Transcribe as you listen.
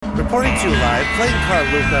Reporting to you live, Clayton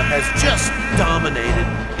Carlucca has just dominated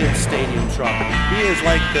in Stadium Truck. He is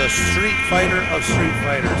like the Street Fighter of Street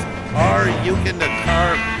Fighters. Clayton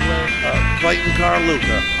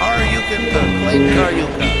Carlucca. Clayton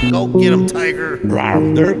Carlucca. Go get him, Tiger.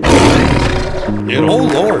 Oh,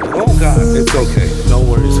 Lord. Oh, God. It's okay. No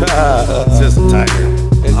worries. It's just a tiger.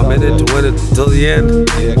 I'm in it to win it till the end.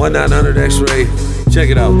 1-900 X-Ray. Check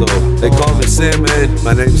it out, though. They call me Sandman.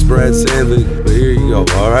 My name's Brad Sandvik. But here you go,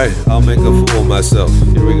 all right? I'll make a fool of myself.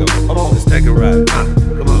 Here we go. Come on, let's take a ride.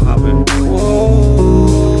 Come on, hop in. Whoa.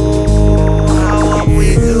 How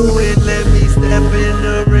we do it? Let me step in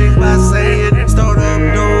the ring by saying, start up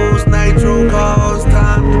those nitro cars.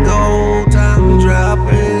 Time to go, time to drop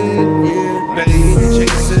it. Yeah, baby,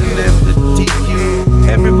 chasing after TQ.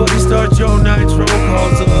 Everybody start your nitro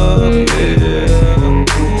cars up. Yeah.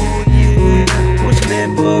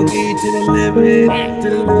 Buggy to the limit, to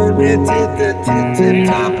the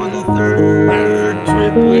top of the third,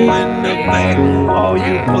 triple in the back. Oh,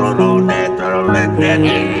 you pulling on that throttle, let that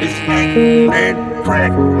thing smack and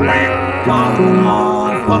crack. Come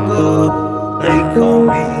on, fucker. They call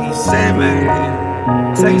me Sandman.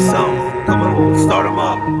 Say something, come on, start them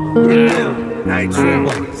up. Get them nitro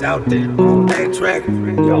buggies out there on that track.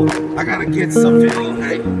 Yo, I gotta get some video,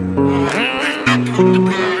 hey.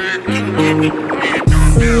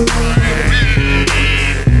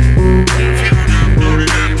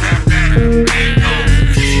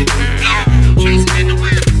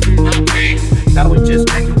 Now we just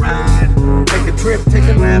make a ride, take a trip, take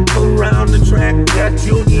a lap around the track. Got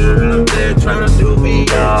Junior out there trying to do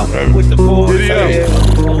VR with the force.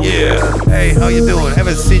 Yeah. Hey, how you doing?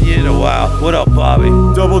 Haven't seen you in a while. What up, Bobby?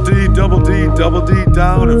 Double D, down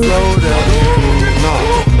and flow down. No.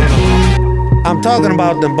 I'm talking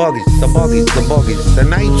about the buggies. The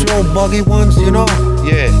nitro buggy ones, you know?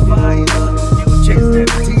 Yeah. You chase that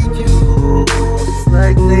TQ. It's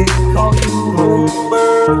like they call you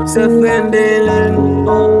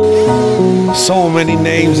so many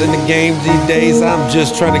names in the game these days. I'm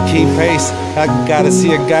just trying to keep pace. I gotta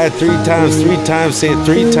see a guy three times, say it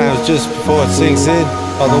 3 times just before it sinks in.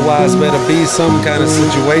 Otherwise, better be some kind of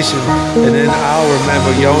situation, and then I'll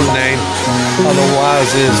remember your name.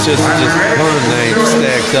 Otherwise, it's just her name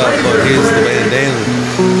stacked up. But here's the bandana.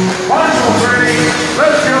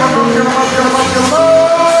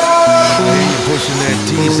 Pushing that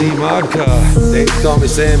TZ mod car. They call me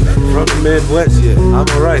Sam from the Midwest. Yeah, I'm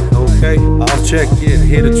alright, okay. I'll check in,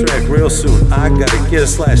 hit a track real soon. I gotta get a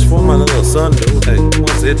slash for my little son, dude. Hey,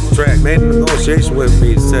 once hit the track, made a negotiation with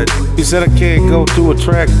me. He said I can't go to a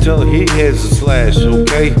track until he hits a slash,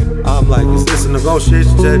 okay? I'm like, is this a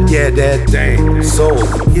negotiation? Said, yeah, Dad, dang. So,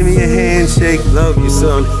 give me a handshake, love you,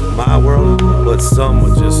 son. My world, but some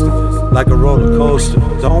are just like a roller coaster.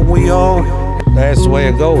 Don't we all? That's the way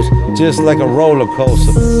it goes, just like a roller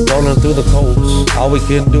coaster, rolling through the coast. All we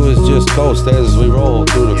can do is just coast as we roll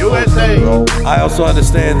through the USA. coast. I also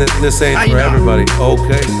understand that this ain't for everybody.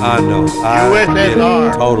 Okay, I know.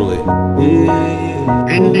 USSR. Totally.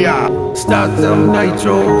 India. Start them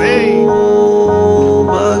nitro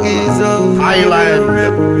buggies up.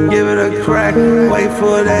 Thailand. Give it a crack. Wait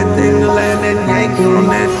for that thing to land and yank from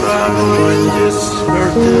that throttle and just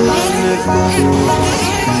hurt the